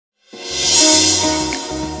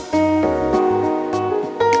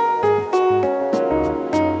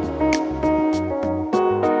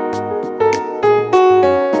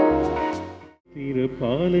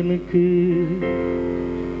பாலனுக்கு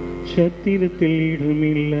சத்திரத்தில்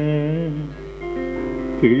இடமில்ல,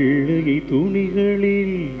 பிள்ளையை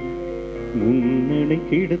துணிகளில் முன்னணி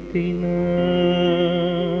கிடத்தினார்.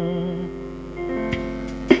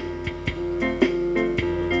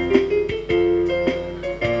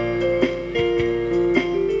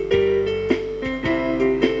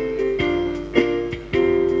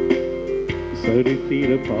 சரித்திர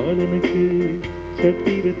பாலனுக்கு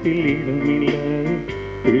சத்திரத்தில் இடமில்ல,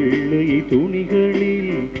 பிள்ளையை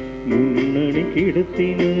துணிகளில் முன்னணி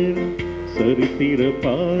கிடத்தினர். சரித்திர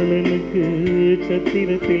பாலனுக்கு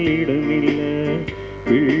சத்திரத்தில் இடமில்ல,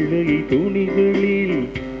 பிள்ளையை துணிகளில்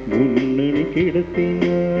முன்னணி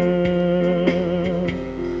கிடத்தினார்.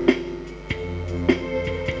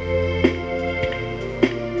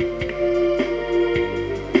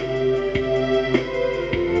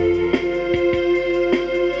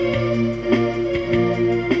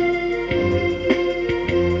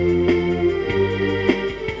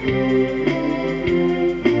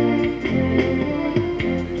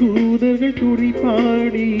 தூதர்கள்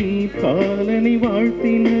துடிபாடி பாலனை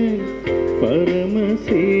வாழ்த்தினர்,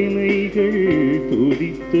 பரமசேனைகள்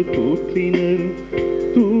துதித்து போற்றினர்.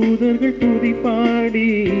 தூதர்கள் துதிபாடி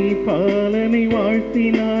பாலனை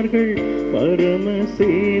வாழ்த்தினார்கள்,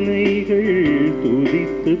 பரமசேனைகள்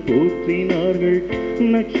துதித்து போற்றினார்கள்.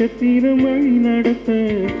 நட்சத்திரம் வழி நடத்த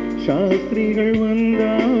சாஸ்திரிகள்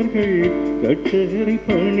வந்தார்கள், இரட்சகரை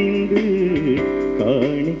பணிந்து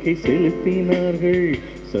காணிக்கை செலுத்தினார்கள்.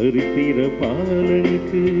 சரித்திர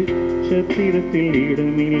பாலனுக்கு சத்திரத்தில்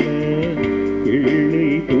இடமில்ல, பிள்ளை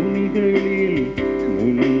துணிகளில்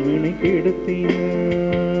முன்னணி கிடத்தினார்.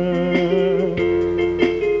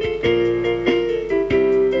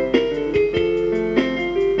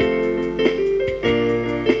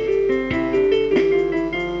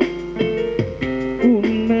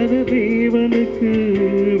 உன்னத தேவனுக்கு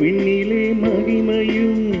விண்ணிலே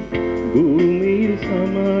மகிமையும், பூமியில்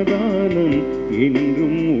சமாதானம்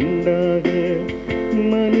என்றும் உண்டாக.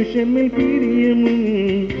 மனுஷன் மேல் பிரியமும்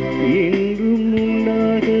என்றும்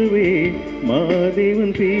உண்டாகவே,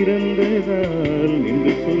 மாதேவன் பிறந்ததால்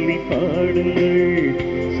என்று சொல்லி பாடுங்கள்.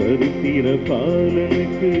 சரித்திர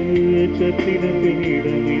பாலனுக்கு சத்திரத்தில்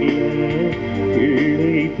இடமில்ல,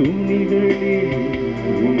 பிள்ளை துணிகளில்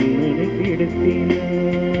முன்னணி கிடத்தினார்.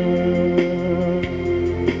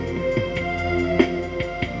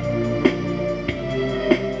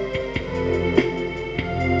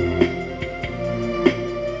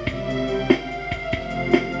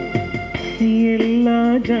 எல்லா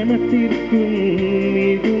ஜனத்திற்கும்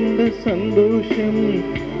மிகுந்த சந்தோஷம்,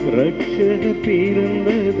 இரட்சகர்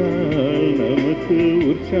பிறந்ததால் நமக்கு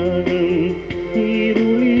உற்சாகம்.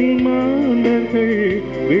 இருளில் மாந்தர்கள்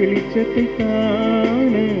வெளிச்சத்தை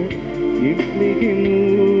காண, இப்ரேம்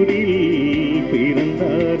ஊரில்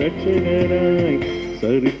பிறந்தார் இரட்சகராய்.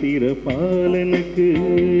 சரித்திர பாலனுக்கு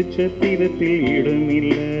சத்திரத்தில்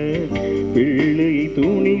இடமில்ல, பிள்ளை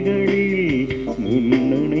துணிகளில்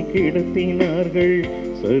முன்னணி கிடத்தினார்கள்.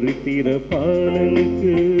 சரித்திர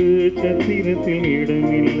பாலனுக்கு சத்திரத்தில்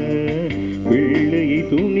இடமில்ல, பிள்ளை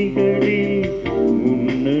துணிகளில்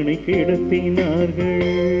முன்னணி கிடத்தினார்கள்.